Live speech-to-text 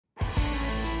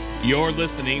You're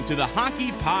listening to the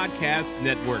Hockey Podcast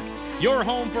Network, your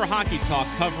home for hockey talk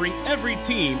covering every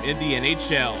team in the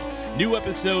NHL. New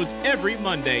episodes every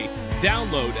Monday.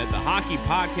 Download at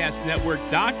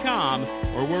thehockeypodcastnetwork.com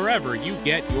or wherever you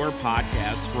get your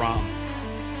podcasts from.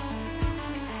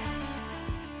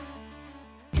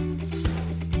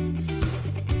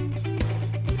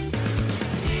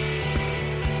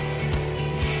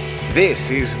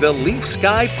 This is the Leafs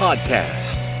Guy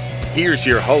Podcast. Here's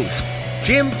your host,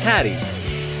 Jim Taddy.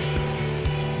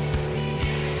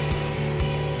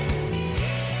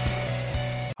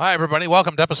 Hi, everybody.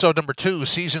 Welcome to episode number 2,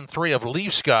 season 3 of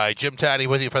Leafs Guy. Jim Taddy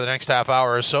with you for the next half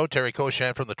hour or so. Terry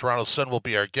Koshan from the Toronto Sun will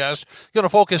be our guest. Going to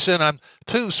focus in on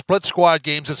 2 split squad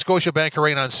games at Scotiabank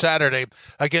Arena on Saturday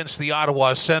against the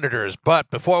Ottawa Senators. But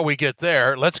before we get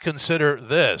there, let's consider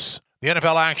this. The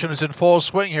NFL action is in full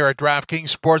swing here at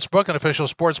DraftKings Sportsbook, an official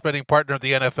sports betting partner of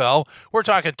the NFL. We're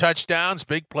talking touchdowns,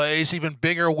 big plays, even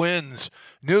bigger wins.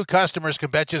 New customers can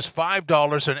bet just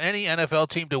 $5 on any NFL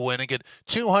team to win and get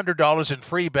 $200 in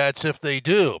free bets if they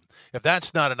do. If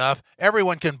that's not enough,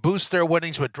 everyone can boost their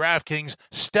winnings with DraftKings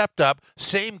stepped-up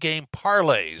same-game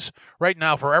parlays. Right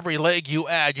now, for every leg you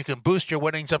add, you can boost your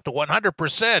winnings up to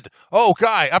 100%. Oh,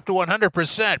 Guy, up to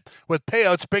 100% with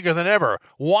payouts bigger than ever.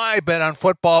 Why bet on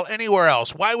football anywhere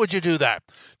else? Why would you do that?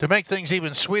 To make things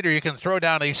even sweeter, you can throw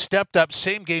down a stepped-up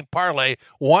same-game parlay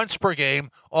once per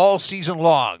game all season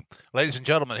long. Ladies and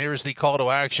gentlemen, here's the call to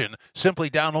action. Simply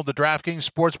download the DraftKings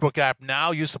Sportsbook app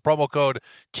now. Use the promo code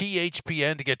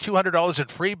THPN to get $200 in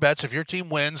free bets if your team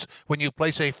wins when you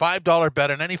place a $5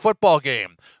 bet on any football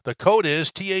game. The code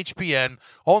is THPN,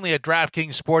 only at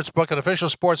DraftKings Sportsbook, an official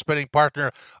sports betting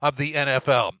partner of the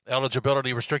NFL.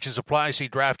 Eligibility restrictions apply. See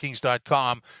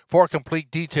DraftKings.com for complete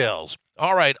details.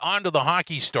 All right, on to the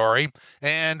hockey story.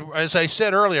 And as I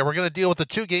said earlier, we're going to deal with the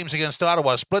 2 games against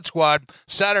Ottawa. Split squad,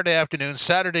 Saturday afternoon,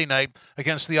 Saturday night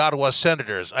against the Ottawa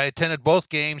Senators. I attended both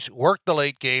games, worked the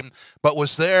late game, but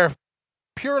was there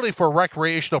purely for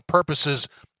recreational purposes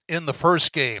in the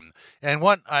first game. And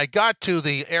when I got to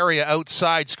the area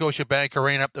outside Scotiabank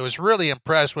Arena, I was really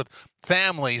impressed with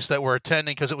families that were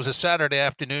attending because it was a Saturday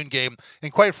afternoon game.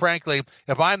 And quite frankly,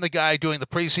 if I'm the guy doing the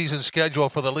preseason schedule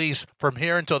for the Leafs from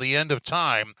here until the end of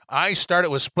time, I start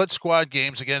it with split squad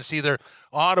games against either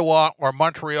Ottawa or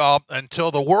Montreal until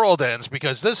the world ends,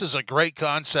 because this is a great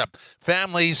concept.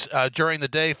 Families during the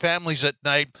day, families at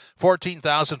night,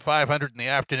 14,500 in the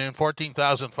afternoon,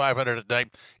 14,500 at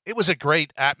night. It was a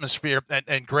great atmosphere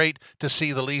and great to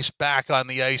see the Leafs back on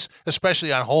the ice,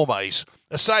 especially on home ice.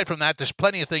 Aside from that, there's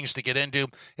plenty of things to get into,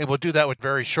 and we'll do that with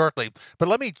very shortly. But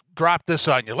let me drop this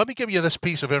on you. Let me give you this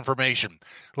piece of information.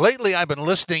 Lately, I've been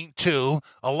listening to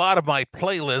a lot of my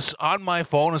playlists on my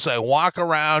phone as I walk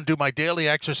around, do my daily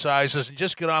exercises, and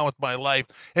just get on with my life,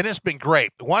 and it's been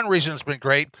great. One reason it's been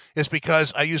great is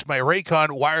because I use my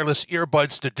Raycon wireless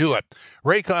earbuds to do it.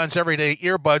 Raycon's everyday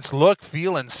earbuds look,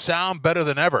 feel, and sound better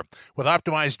than ever. With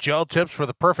optimized gel tips for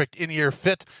the perfect in-ear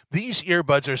fit, these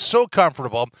earbuds are so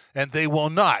comfortable, and they will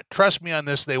not, trust me on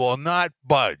this, they will not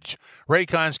budge.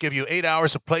 Raycons give you 8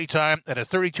 hours of playtime and a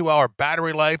 32-hour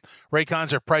battery life.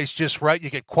 Raycons are priced just right. You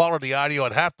get quality audio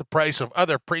at half the price of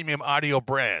other premium audio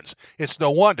brands. It's no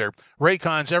wonder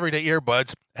Raycon's everyday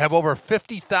earbuds have over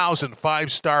 50,000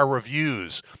 5-star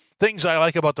reviews. Things I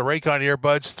like about the Raycon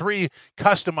earbuds: 3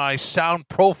 customized sound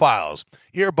profiles,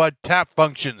 earbud tap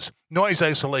functions, noise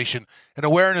isolation, and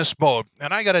awareness mode.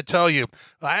 And I got to tell you,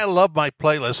 I love my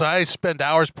playlists. I spend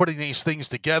hours putting these things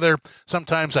together.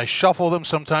 Sometimes I shuffle them.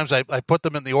 Sometimes I put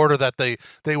them in the order that they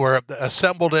were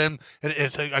assembled in. And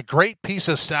it's a great piece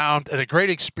of sound and a great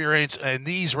experience, and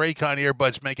these Raycon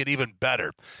earbuds make it even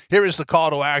better. Here is the call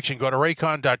to action. Go to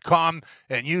raycon.com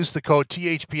and use the code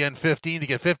THPN15 to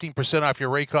get 15% off your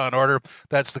Raycon order.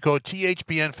 That's the code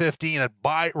THPN15 at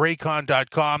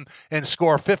buyraycon.com and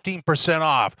score 15%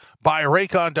 off.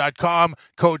 Buyraycon.com,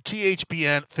 code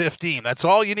THPN15. That's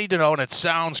all you need to know, and it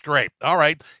sounds great. All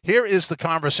right, here is the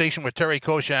conversation with Terry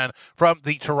Koshan from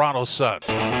the Toronto Sun.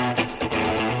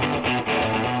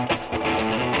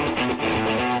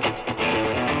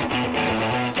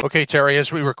 Okay, Terry,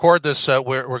 as we record this,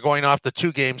 we're going off the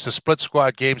 2 games, the split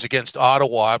squad games against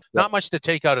Ottawa. Not much to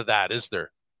take out of that, is there?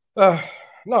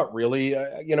 Not really.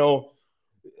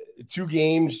 2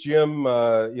 games, Jim,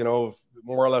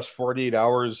 more or less 48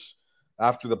 hours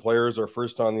after the players are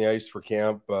first on the ice for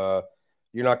camp. You're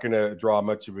not going to draw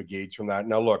much of a gauge from that.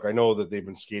 Now, look, I know that they've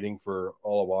been skating for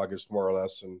all of August, more or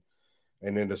less, and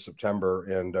into September,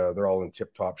 and they're all in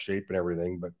tip-top shape and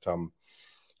everything. But,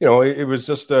 it was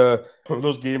just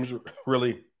those games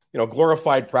really,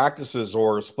 glorified practices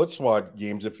or split squad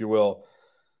games, if you will.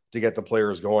 to get the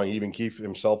players going. Even Keefe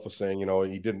himself was saying,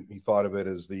 he thought of it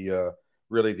as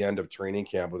really the end of training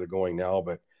camp with it going now.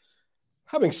 But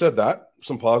having said that,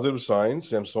 some positive signs.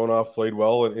 Samsonov played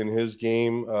well in his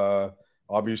game.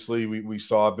 Obviously, we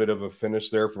saw a bit of a finish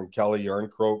there from Kelly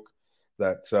Yarncroke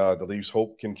that the Leafs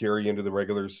hope can carry into the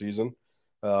regular season.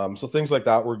 So things like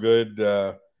that were good.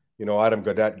 Adam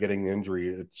Gaudette getting the injury,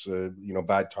 it's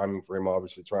bad timing for him,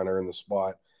 obviously trying to earn the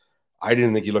spot. I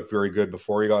didn't think he looked very good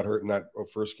before he got hurt in that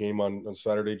first game on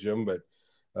Saturday, Jim, but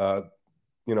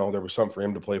there was something for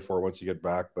him to play for once he get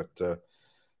back. But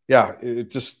it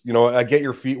just, I get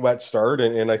your feet wet start.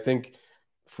 And I think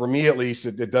for me, at least,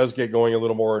 it does get going a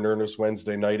little more in earnest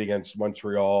Wednesday night against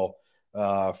Montreal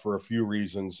for a few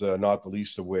reasons, not the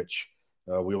least of which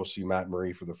we will see Matt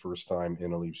Murray for the first time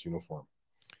in a Leafs uniform.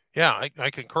 Yeah,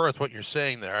 I concur with what you're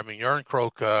saying there. I mean,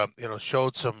 Yarncroke,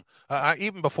 showed some,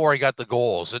 even before he got the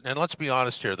goals. And let's be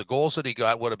honest here, the goals that he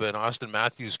got would have been Austin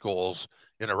Matthews goals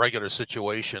in a regular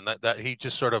situation. That he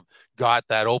just sort of got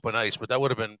that open ice, but that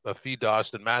would have been a feed to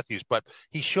Austin Matthews. But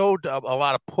he showed a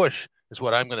lot of push, is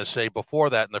what I'm going to say, before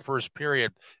that in the first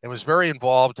period, and was very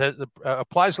involved,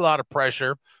 applies a lot of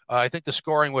pressure. I think the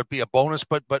scoring would be a bonus,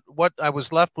 but what I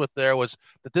was left with there was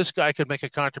that this guy could make a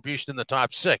contribution in the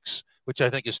top six, which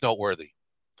I think is noteworthy.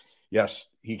 Yes,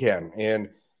 he can. And,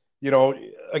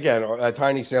 again, a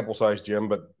tiny sample size, Jim,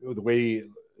 but the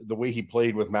way he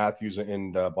played with Matthews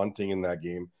and Bunting in that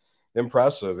game,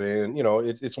 impressive. And,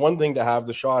 it's one thing to have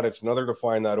the shot. It's another to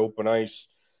find that open ice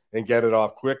and get it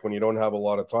off quick when you don't have a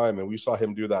lot of time. And we saw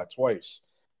him do that twice.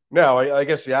 Now, I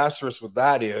guess the asterisk with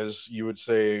that is you would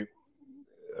say,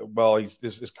 well,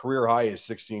 his career high is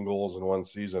 16 goals in one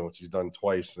season, which he's done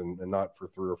twice and not for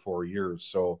 3 or 4 years.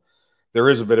 So there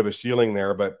is a bit of a ceiling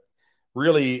there, but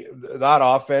really that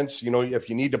offense, if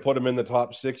you need to put him in the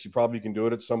top six, you probably can do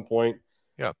it at some point.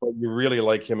 Yeah. But you really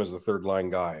like him as a third line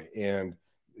guy. And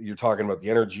you're talking about the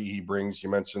energy he brings. You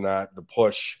mentioned that, the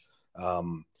push,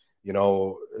 the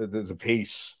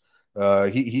pace. I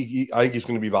think he's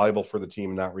going to be valuable for the team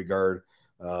in that regard.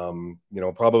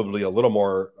 Probably a little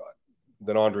more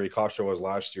than Andre Kase was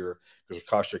last year, because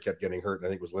Kase kept getting hurt and I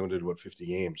think was limited to 50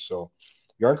 games. So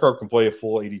Yarncroke can play a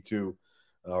full 82,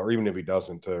 or even if he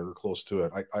doesn't, or close to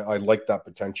it. I like that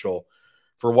potential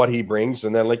for what he brings.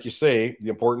 And then, like you say, the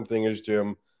important thing is,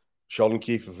 Jim, Sheldon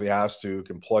Keefe, if he has to,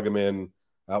 can plug him in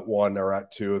at 1 or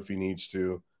at 2 if he needs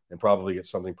to, and probably get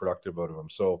something productive out of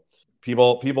him. So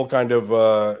people kind of,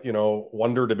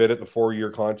 wondered a bit at the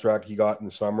 4-year contract he got in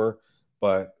the summer,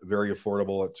 but very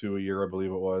affordable at 2 a year, I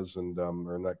believe it was, and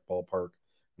or in that ballpark.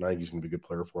 And I think he's going to be a good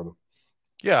player for them.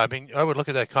 Yeah, I mean, I would look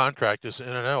at that contract as,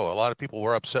 and I know a lot of people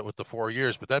were upset with the 4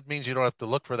 years, but that means you don't have to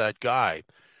look for that guy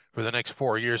for the next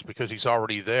 4 years because he's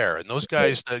already there. And those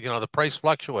guys, the price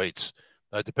fluctuates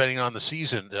depending on the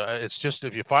season. It's just,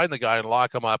 if you find the guy and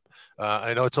lock him up,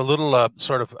 I know it's a little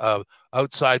sort of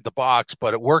outside the box,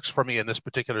 but it works for me in this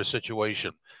particular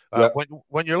situation.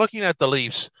 When you're looking at the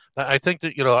Leafs, I think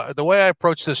that, the way I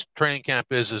approach this training camp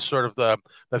is sort of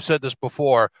I've said this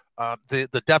before,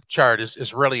 the depth chart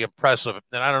is really impressive.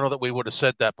 And I don't know that we would have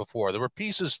said that before. There were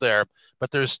pieces there,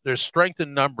 but there's strength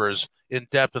in numbers, in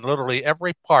depth, in literally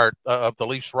every part of the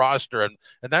Leafs roster. And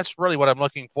that's really what I'm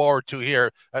looking forward to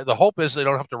here. The hope is they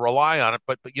don't have to rely on it,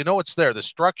 but it's there. The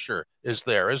structure is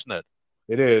there, isn't it?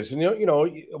 It is. And,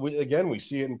 we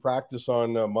see it in practice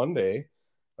on Monday.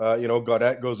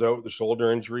 Gaudette goes out with a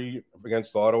shoulder injury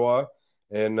against Ottawa.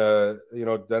 And,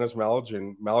 Dennis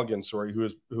Malgin,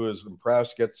 who is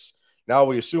impressed, now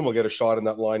we assume we'll get a shot in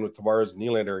that line with Tavares and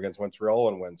Nylander against Montreal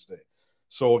on Wednesday.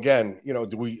 So again,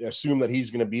 do we assume that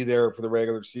he's going to be there for the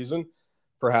regular season?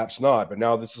 Perhaps not. But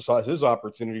now this is his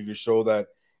opportunity to show that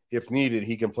if needed,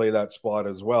 he can play that spot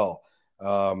as well.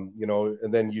 And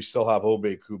then you still have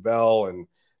Aube-Kubel and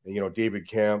David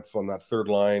Kampf on that third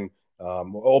line.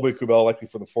 Aube-Kubel likely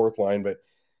for the fourth line, but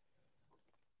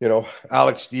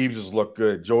Alex Steeves has looked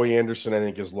good. Joey Anderson, I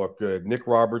think, has looked good. Nick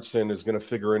Robertson is going to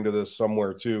figure into this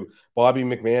somewhere too. Bobby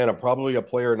McMahon, probably a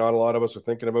player not a lot of us are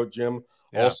thinking about, Jim.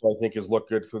 Yeah. Also, I think has looked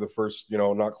good through the first,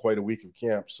 not quite a week of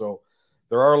camp. So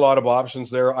there are a lot of options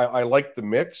there. I like the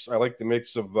mix. I like the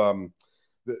mix of the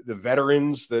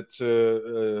veterans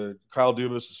that Kyle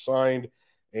Dubas has signed,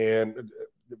 and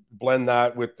blend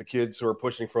that with the kids who are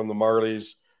pushing from the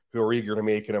Marlies, who are eager to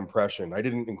make an impression. I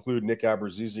didn't include Nick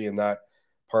Abruzzese in that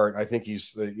part. I think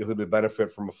he'll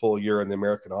benefit from a full year in the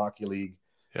American Hockey League.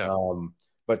 Yeah.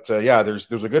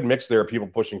 There's a good mix there of people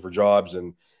pushing for jobs,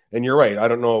 and you're right. I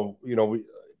don't know,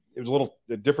 it was a little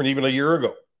different even a year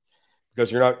ago,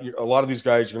 because a lot of these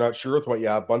guys, you're not sure with what you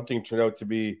have. Bunting turned out to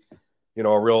be,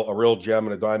 a real gem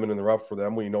and a diamond in the rough for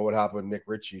them. We know what happened with Nick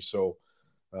Ritchie. So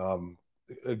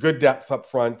a good depth up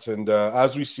front. And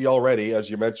as we see already, as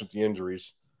you mentioned, the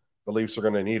injuries, the Leafs are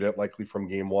going to need it, likely from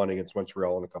game 1 against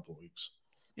Montreal in a couple of weeks.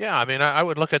 Yeah, I mean, I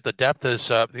would look at the depth as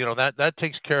that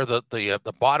takes care of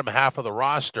the bottom half of the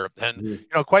roster, and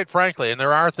quite frankly, and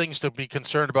there are things to be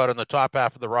concerned about in the top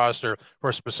half of the roster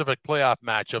for specific playoff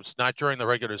matchups, not during the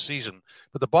regular season,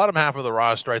 but the bottom half of the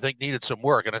roster I think needed some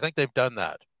work, and I think they've done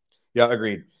that. Yeah,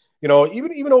 agreed.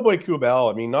 Even Oboy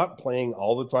Kubel, I mean, not playing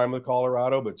all the time with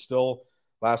Colorado, but still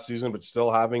last season, but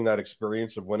still having that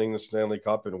experience of winning the Stanley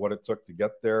Cup and what it took to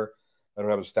get there. I don't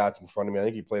have his stats in front of me. I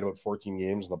think he played about 14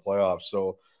 games in the playoffs.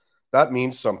 So that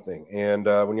means something. And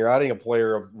when you're adding a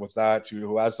player with that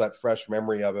who has that fresh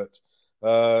memory of it,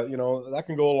 that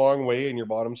can go a long way in your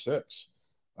bottom 6.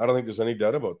 I don't think there's any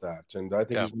doubt about that. And I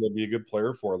think he's going to be a good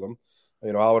player for them.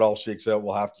 How it all shakes out,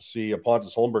 we'll have to see.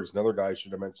 Pontus Holmberg's another guy I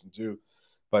should have mentioned too.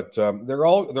 But they're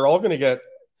all going to get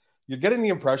 – you're getting the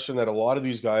impression that a lot of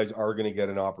these guys are going to get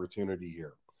an opportunity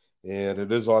here. And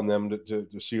it is on them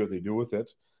to see what they do with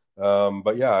it.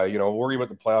 But yeah, worry about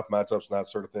the playoff matchups and that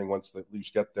sort of thing once the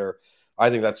Leafs get there. I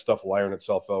think that stuff will iron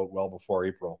itself out well before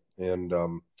April. And,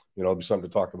 it'll be something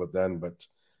to talk about then. But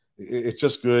it's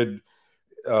just good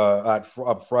up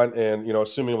front. And,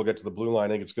 assuming we'll get to the blue line,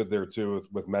 I think it's good there too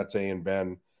with Mete and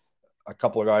Ben. A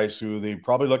couple of guys who they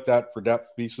probably looked at for depth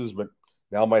pieces, but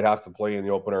now might have to play in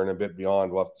the opener and a bit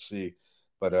beyond. We'll have to see.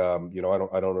 But, I don't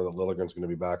know that Liljegren's going to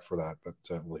be back for that, but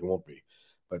he won't be.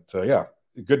 But, yeah.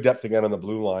 Good depth again on the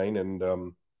blue line, and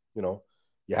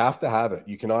you have to have it.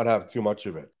 You cannot have too much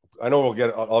of it. I know we'll get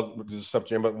all this stuff,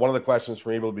 Jim, but one of the questions for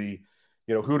me will be,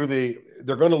 who do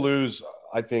they're going to lose,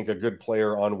 I think, a good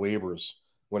player on waivers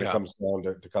when it comes down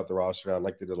to cut the roster down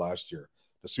like they did last year.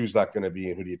 Just who's that going to be,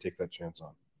 and who do you take that chance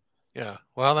on? Yeah,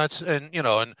 well,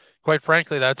 and quite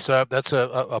frankly, that's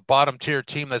a bottom tier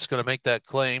team that's going to make that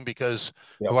claim because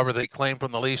whoever they claim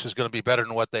from the Leafs is going to be better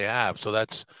than what they have. So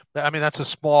that's a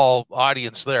small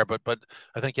audience there, but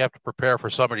I think you have to prepare for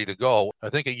somebody to go. I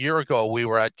think a year ago we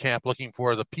were at camp looking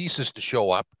for the pieces to show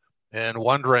up and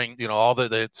wondering,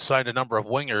 they signed a number of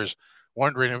wingers,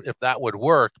 wondering if that would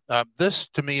work. This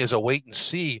to me is a wait and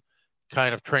see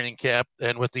kind of training camp,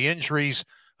 and with the injuries.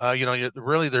 They're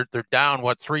down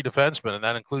 3 defensemen, and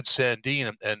that includes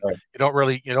Sandin, and right. you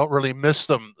don't really miss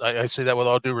them. I say that with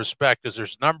all due respect because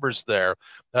there's numbers there,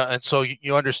 and so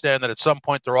you understand that at some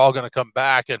point they're all going to come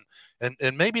back,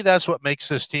 and maybe that's what makes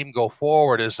this team go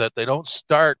forward is that they don't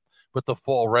start with the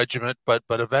full regiment, but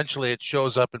eventually it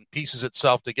shows up and pieces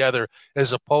itself together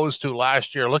as opposed to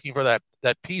last year looking for that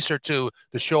piece or two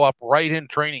to show up right in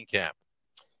training camp.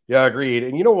 Yeah, agreed.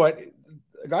 And you know what?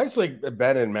 Guys like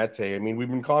Ben and Mete, I mean, we've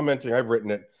been commenting, I've written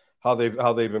it, how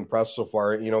they've impressed so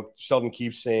far. Sheldon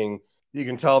Keefe saying you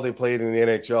can tell they played in the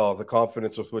NHL, the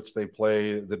confidence with which they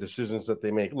play, the decisions that they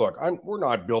make. Look, we're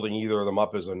not building either of them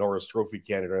up as a Norris Trophy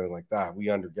candidate or anything like that. We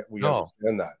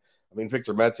understand that. I mean,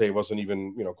 Victor Mete wasn't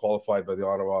even, qualified by the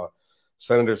Ottawa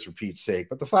Senators for Pete's sake.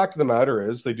 But the fact of the matter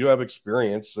is they do have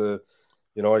experience.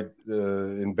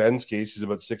 In Ben's case, he's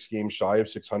about 6 games shy of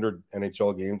 600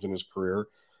 NHL games in his career.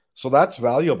 So that's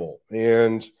valuable.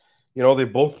 And, they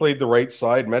both played the right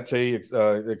side. Mete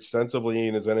extensively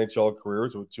in his NHL career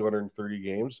with 230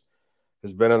 games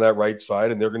has been on that right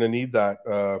side. And they're going to need that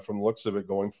from the looks of it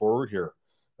going forward here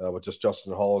with just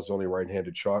Justin Hall as the only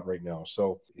right-handed shot right now.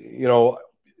 So,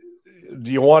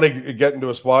 do you want to get into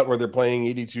a spot where they're playing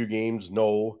 82 games?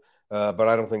 No, but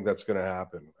I don't think that's going to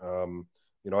happen.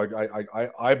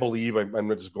 I believe I'm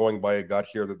just going by a gut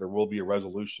here that there will be a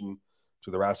resolution to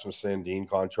the Rasmus Sandin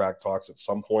contract talks at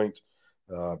some point.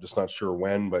 Just not sure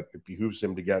when, but it behooves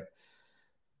him to get,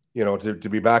 to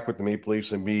be back with the Maple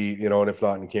Leafs and be, and if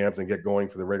not in camp, then get going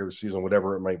for the regular season,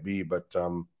 whatever it might be. But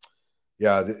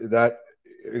that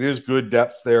it is good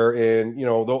depth there. And,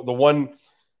 the one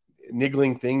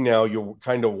niggling thing now you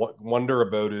kind of wonder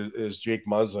about is Jake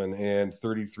Muzzin, and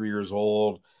 33 years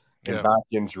old and back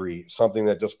injury, something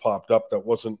that just popped up that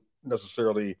wasn't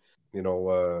necessarily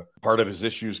part of his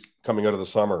issues coming out of the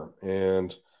summer.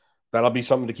 And that'll be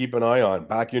something to keep an eye on.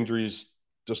 Back injuries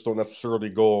just don't necessarily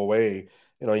go away.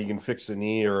 You can fix a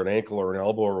knee or an ankle or an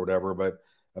elbow or whatever, but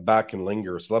a back can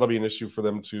linger. So that'll be an issue for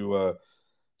them to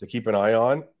keep an eye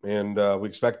on. And we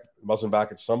expect Muzzin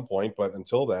back at some point, but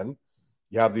until then,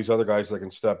 you have these other guys that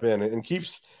can step in. And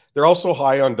Keefe's, they're also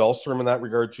high on Dahlstrom in that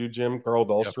regard too, Jim. Carl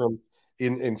Dahlstrom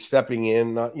in stepping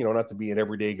in, not to be an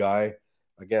everyday guy.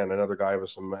 Again, another guy with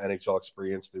some NHL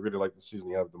experience. They really liked the season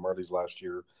he had with the Marlies last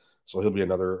year. So he'll be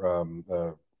another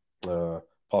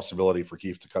possibility for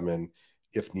Keefe to come in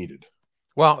if needed.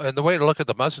 Well, and the way to look at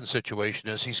the Muzzin situation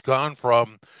is he's gone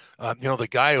from, the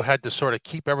guy who had to sort of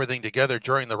keep everything together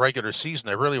during the regular season.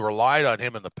 They really relied on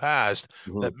him in the past.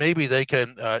 That maybe they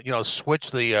can,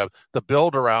 switch the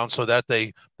build around so that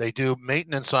they do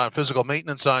physical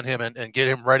maintenance on him and get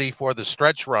him ready for the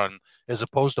stretch run, as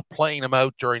opposed to playing him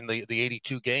out during the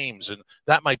 82 games. And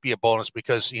that might be a bonus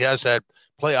because he has had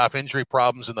playoff injury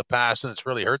problems in the past, and it's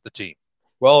really hurt the team.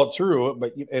 Well, true,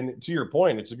 but and to your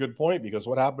point, it's a good point because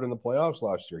what happened in the playoffs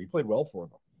last year? He played well for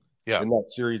them. Yeah. In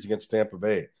that series against Tampa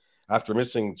Bay after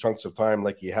missing chunks of time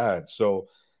like he had. So,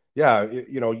 yeah,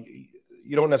 you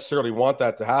don't necessarily want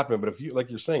that to happen, but if you,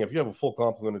 like you're saying, if you have a full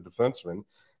complement of defensemen,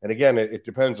 and again, it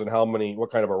depends on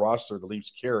what kind of a roster the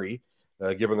Leafs carry,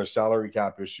 given their salary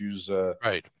cap issues.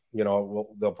 Right.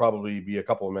 They'll probably be a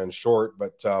couple of men short,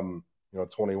 but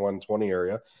 21-20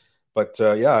 area. But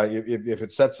if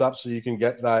it sets up so you can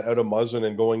get that out of Muzzin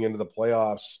and going into the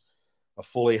playoffs, a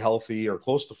fully healthy or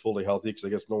close to fully healthy, because I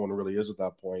guess no one really is at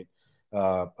that point,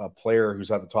 a player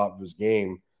who's at the top of his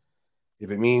game,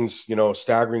 if it means,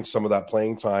 staggering some of that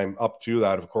playing time up to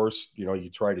that, of course, you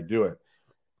try to do it.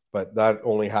 But that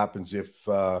only happens if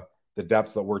the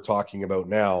depth that we're talking about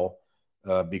now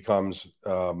becomes,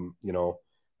 good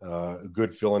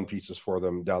fill-in pieces for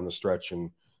them down the stretch in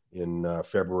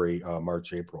February,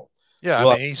 March, April.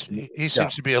 Yeah, he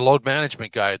seems to be a load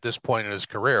management guy at this point in his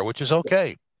career, which is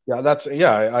okay.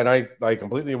 Yeah, and I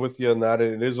completely with you on that.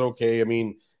 And it is okay. I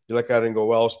mean, you look at it and go,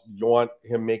 well, you want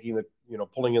him making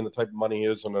pulling in the type of money he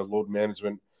is on a load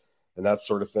management and that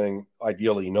sort of thing.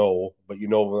 Ideally, no, but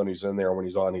when he's in there, when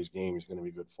he's on his game, he's going to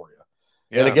be good for you.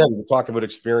 Yeah. And again, we talk about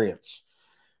experience.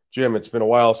 Jim, it's been a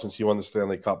while since he won the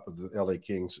Stanley Cup with the LA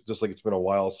Kings, just like it's been a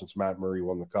while since Matt Murray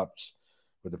won the Cups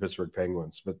with the Pittsburgh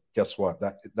Penguins. But guess what?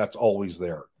 That's always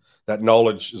there. That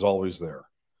knowledge is always there.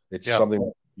 It's something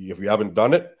that if you haven't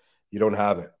done it, you don't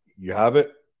have it. You have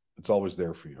it, it's always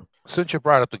there for you. Since you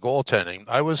brought up the goaltending,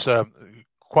 I was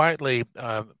quietly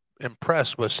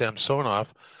impressed with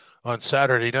Samsonov on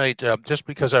Saturday night, just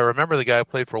because I remember the guy who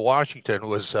played for Washington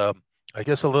was, I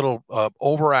guess, a little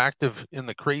overactive in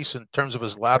the crease in terms of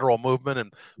his lateral movement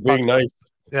and being nice.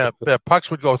 Yeah,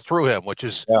 pucks would go through him, which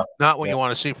is not what you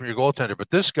want to see from your goaltender.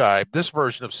 But this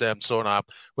version of Samsonov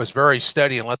was very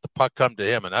steady and let the puck come to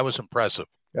him, and that was impressive.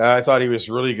 I thought he was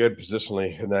really good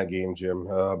positionally in that game, Jim.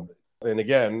 And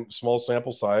again, small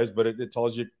sample size, but it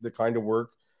tells you the kind of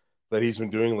work that he's been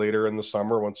doing later in the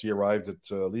summer once he arrived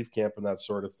at Leaf Camp and that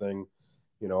sort of thing.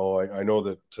 I know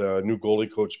that new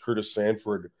goalie coach Curtis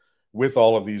Sanford, with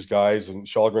all of these guys, and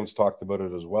Källgren's talked about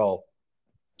it as well,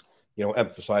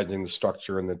 emphasizing the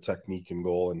structure and the technique in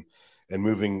goal and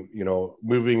moving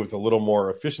with a little more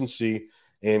efficiency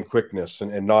and quickness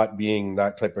and not being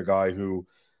that type of guy who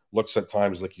looks at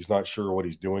times like he's not sure what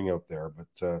he's doing out there.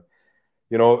 But,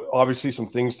 obviously some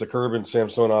things to curb in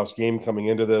Samsonov's game coming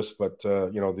into this, but,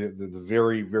 the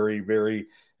very, very, very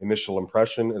initial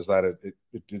impression is that it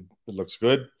looks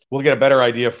good. We'll get a better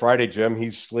idea Friday, Jim.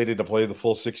 He's slated to play the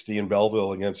full 60 in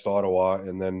Belleville against Ottawa.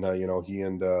 And then, he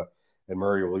and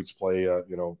Murray will each play,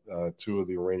 2 of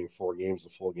the remaining 4 games, the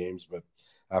full games, but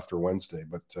after Wednesday.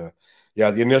 But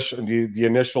the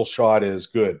initial shot is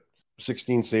good.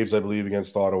 16 saves, I believe,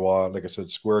 against Ottawa. Like I said,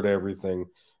 square to everything.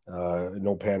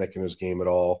 No panic in his game at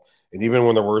all. And even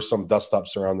when there were some dust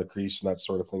ups around the crease and that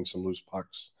sort of thing, some loose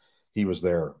pucks, he was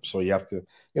there. So you have to,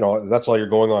 that's all you're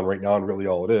going on right now, and really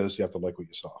all it is. You have to like what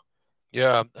you saw.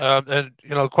 Yeah, and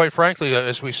quite frankly,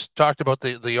 as we talked about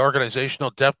the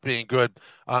organizational depth being good,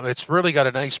 it's really got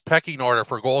a nice pecking order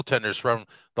for goaltenders from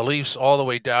the Leafs all the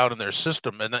way down in their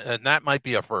system, and that might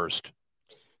be a first.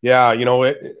 Yeah,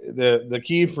 the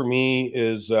key for me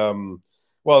is,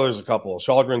 there's a couple.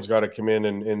 Källgren's got to come in,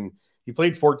 and he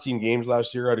played 14 games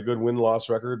last year, had a good win-loss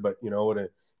record, but at an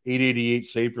 .888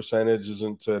 save percentage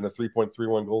isn't and a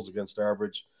 3.31 goals against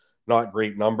average, not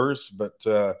great numbers, but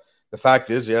the fact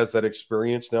is he has that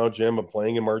experience now, Jim, of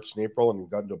playing in March and April, and he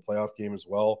got into a playoff game as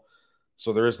well.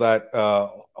 So there is that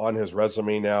on his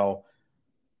resume now.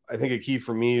 I think a key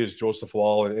for me is Joseph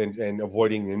Woll and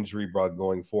avoiding the injury bug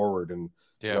going forward. And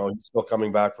he's still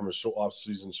coming back from a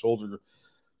off-season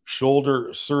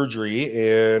shoulder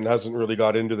surgery and hasn't really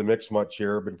got into the mix much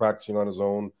here. Been practicing on his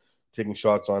own, taking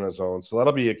shots on his own. So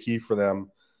that'll be a key for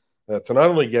them to not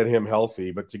only get him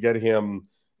healthy, but to get him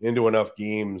into enough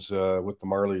games with the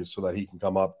Marlies so that he can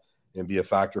come up and be a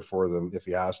factor for them if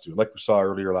he has to. Like we saw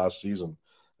earlier last season,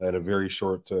 in a very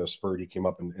short spurt, he came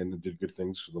up and did good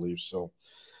things for the Leafs. So,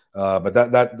 but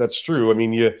that's true. I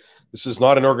mean, this is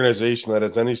not an organization that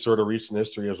has any sort of recent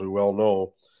history, as we well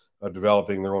know, of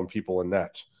developing their own people in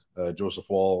net. Joseph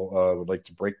Woll would like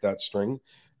to break that string.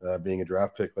 being a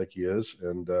draft pick like he is,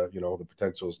 and the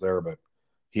potential is there, but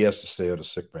he has to stay out of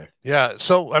sick bay. Yeah.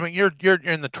 So, I mean, you're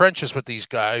in the trenches with these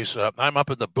guys. I'm up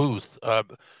in the booth.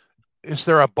 Is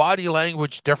there a body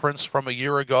language difference from a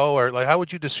year ago, or like how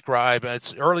would you describe?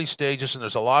 It's early stages, and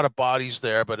there's a lot of bodies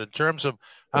there, but in terms of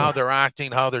how they're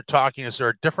acting, how they're talking, is there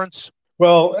a difference?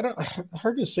 Well,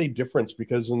 hard to say difference,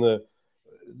 because in the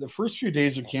first few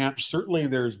days of camp, certainly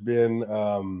there's been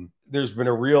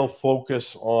a real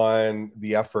focus on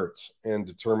the efforts and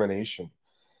determination.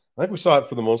 I think we saw it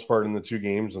for the most part in the two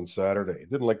games on Saturday.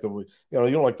 Didn't like the way, you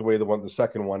don't like the way the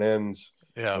second one ends,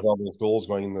 with all those goals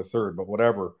going in the third, but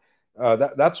whatever.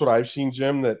 That's what I've seen,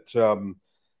 Jim. That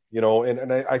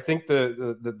and I think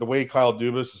the way Kyle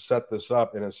Dubas has set this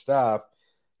up and his staff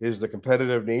is the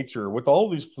competitive nature with all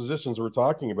these positions we're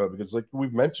talking about. Because, like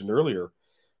we've mentioned earlier,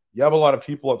 you have a lot of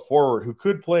people at forward who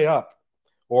could play up,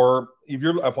 or if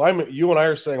you and I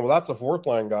are saying, well, that's a fourth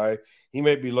line guy, he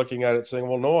may be looking at it saying,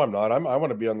 well, no, I'm not. I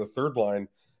want to be on the third line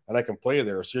and I can play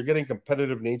there. So you're getting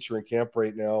competitive nature in camp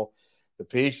right now. The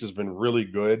pace has been really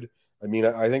good. I mean,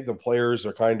 I think the players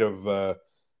are kind of,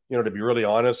 to be really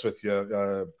honest with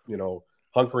you,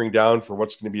 hunkering down for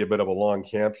what's going to be a bit of a long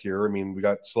camp here. I mean, we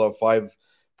still have 5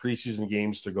 preseason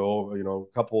games to go.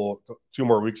 2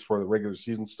 more weeks before the regular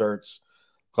season starts.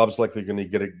 Club's likely going to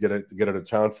get out of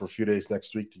town for a few days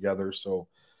next week together. So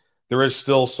there are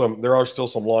still some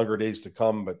longer days to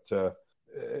come. But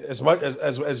as much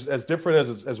as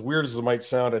different as weird as it might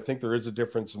sound, I think there is a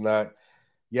difference in that.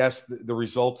 Yes, the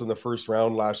result in the first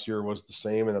round last year was the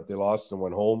same, and that they lost and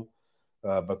went home.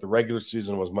 But the regular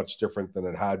season was much different than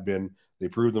it had been. They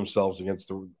proved themselves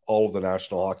against all of the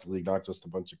National Hockey League, not just a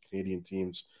bunch of Canadian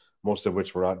teams, most of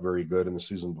which were not very good in the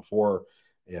season before.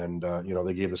 And,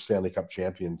 they gave the Stanley Cup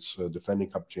champions, defending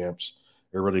Cup champs,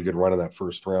 a really good run in that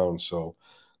first round. So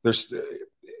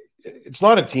it's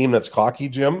not a team that's cocky,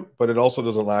 Jim, but it also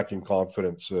doesn't lack in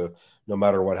confidence, no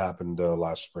matter what happened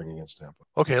last spring against Tampa.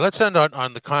 Okay, let's end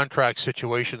on the contract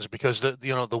situations, because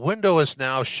the window has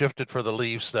now shifted for the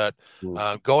Leafs. That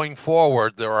going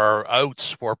forward there are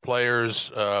outs for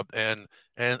players and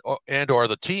or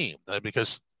the team,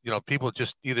 because people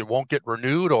just either won't get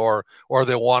renewed or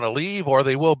they want to leave, or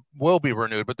they will be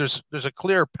renewed. But there's a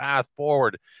clear path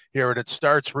forward here, and it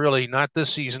starts really not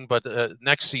this season, but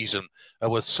next season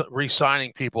with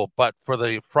re-signing people. But for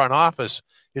the front office,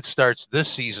 it starts this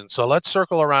season. So let's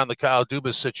circle around the Kyle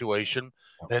Dubas situation,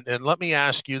 and let me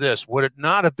ask you this: would it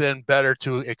not have been better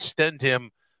to extend him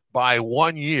by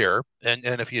 1 year? And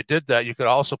if you did that, you could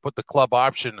also put the club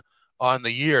option on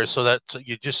the year, so that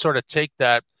you just sort of take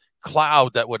that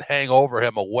cloud that would hang over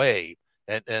him away,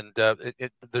 and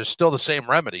there's still the same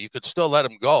remedy. You could still let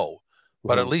him go,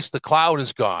 but at least the cloud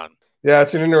is gone. Yeah,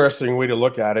 it's an interesting way to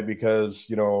look at it, because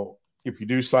if you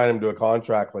do sign him to a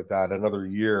contract like that another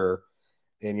year,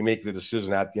 and you make the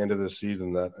decision at the end of the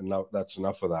season that that's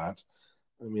enough of that.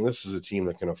 I mean, this is a team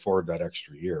that can afford that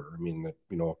extra year. I mean, that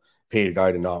paid a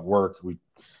guy to not work.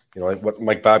 What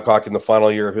Mike Babcock in the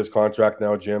final year of his contract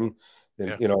now, Jim.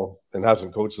 And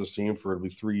hasn't coached this team for it'll be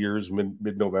 3 years,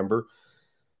 mid-November.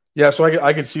 Yeah, so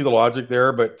I could see the logic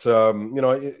there, but I don't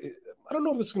know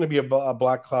if it's going to be a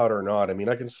black cloud or not. I mean,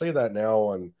 I can say that now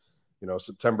on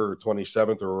September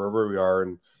 27th or wherever we are,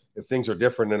 and if things are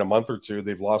different in a month or two,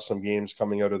 they've lost some games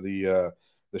coming out of the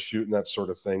shoot and that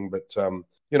sort of thing. But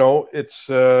it's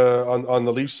on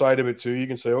the Leafs side of it too. You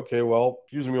can say, okay, well,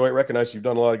 usually we might recognize you've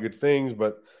done a lot of good things,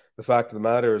 but the fact of the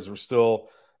matter is we're still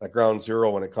at ground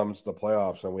zero when it comes to the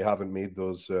playoffs, and we haven't made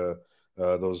those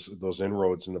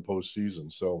inroads in the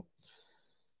postseason. So,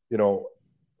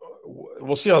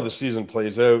 we'll see how the season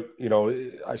plays out.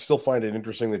 I still find it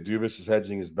interesting that Dubas is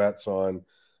hedging his bets on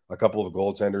a couple of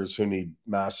goaltenders who need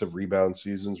massive rebound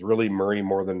seasons. Really, Murray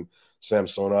more than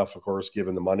Samsonov, of course,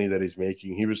 given the money that he's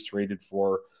making. He was traded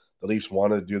for. The Leafs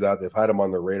wanted to do that. They've had him on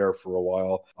their radar for a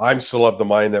while. I'm still of the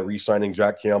mind that re-signing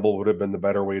Jack Campbell would have been the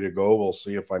better way to go. We'll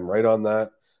see if I'm right on that.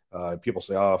 People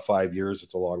say, 5 years,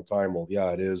 it's a long time. Well,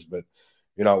 yeah, it is, but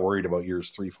you're not worried about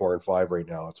years 3, 4, and 5 right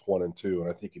now. It's 1 and 2, and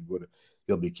I think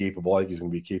he'll be capable. I think he's going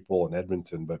to be capable in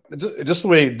Edmonton. But just the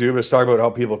way Dubas talked about how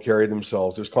people carry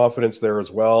themselves, there's confidence there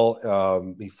as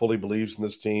well. He fully believes in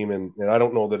this team, and I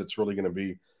don't know that it's really going to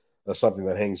be something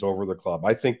that hangs over the club.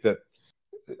 I think that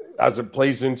as it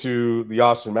plays into the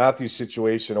Austin Matthews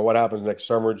situation and what happens next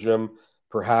summer, Jim,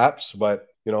 perhaps, but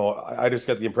I just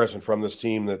get the impression from this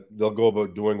team that they'll go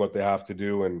about doing what they have to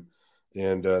do, and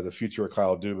the future of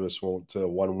Kyle Dubas won't,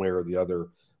 one way or the other,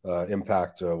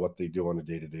 impact what they do on a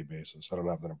day-to-day basis. I don't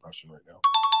have that impression right now.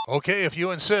 Okay, if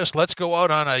you insist, let's go out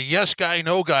on a yes guy,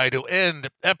 no guy to end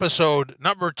episode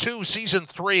number 2, season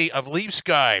 3 of Leafs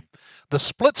Guy. The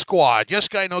split squad, yes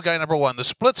guy, no guy number 1, the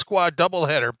split squad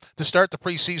doubleheader to start the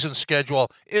preseason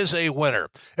schedule is a winner.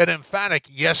 An emphatic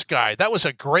yes guy. That was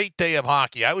a great day of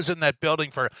hockey. I was in that building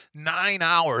for 9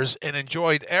 hours and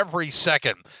enjoyed every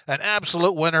second. An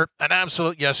absolute winner, an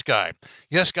absolute yes guy.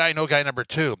 Yes guy, no guy number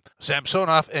 2,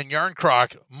 Samsonov and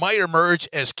Yarncroc might emerge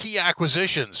as key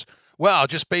acquisitions. Well,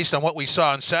 just based on what we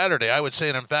saw on Saturday, I would say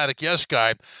an emphatic yes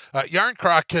guy.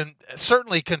 Yarncroc can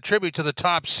certainly contribute to the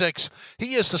top 6.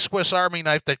 He is the Swiss Army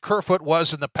knife that Kerfoot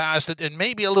was in the past, and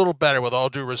maybe a little better with all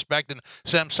due respect. And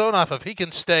Samsonov, if he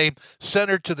can stay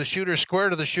centered to the shooter, square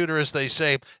to the shooter, as they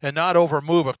say, and not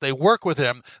overmove, if they work with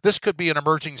him, this could be an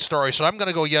emerging story. So I'm going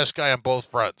to go yes guy on both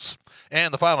fronts.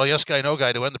 And the final yes guy, no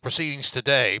guy to end the proceedings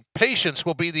today. Patience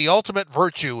will be the ultimate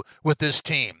virtue with this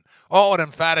team. Oh, an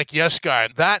emphatic yes guy.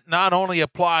 That not only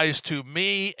applies to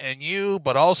me and you,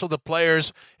 but also the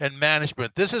players and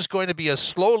management. This is going to be a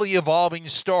slowly evolving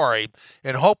story,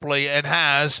 and hopefully it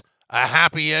has a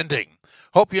happy ending.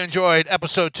 Hope you enjoyed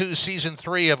episode 2, season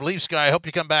 3 of Leafs Guy. I hope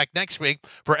you come back next week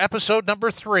for episode number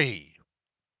 3.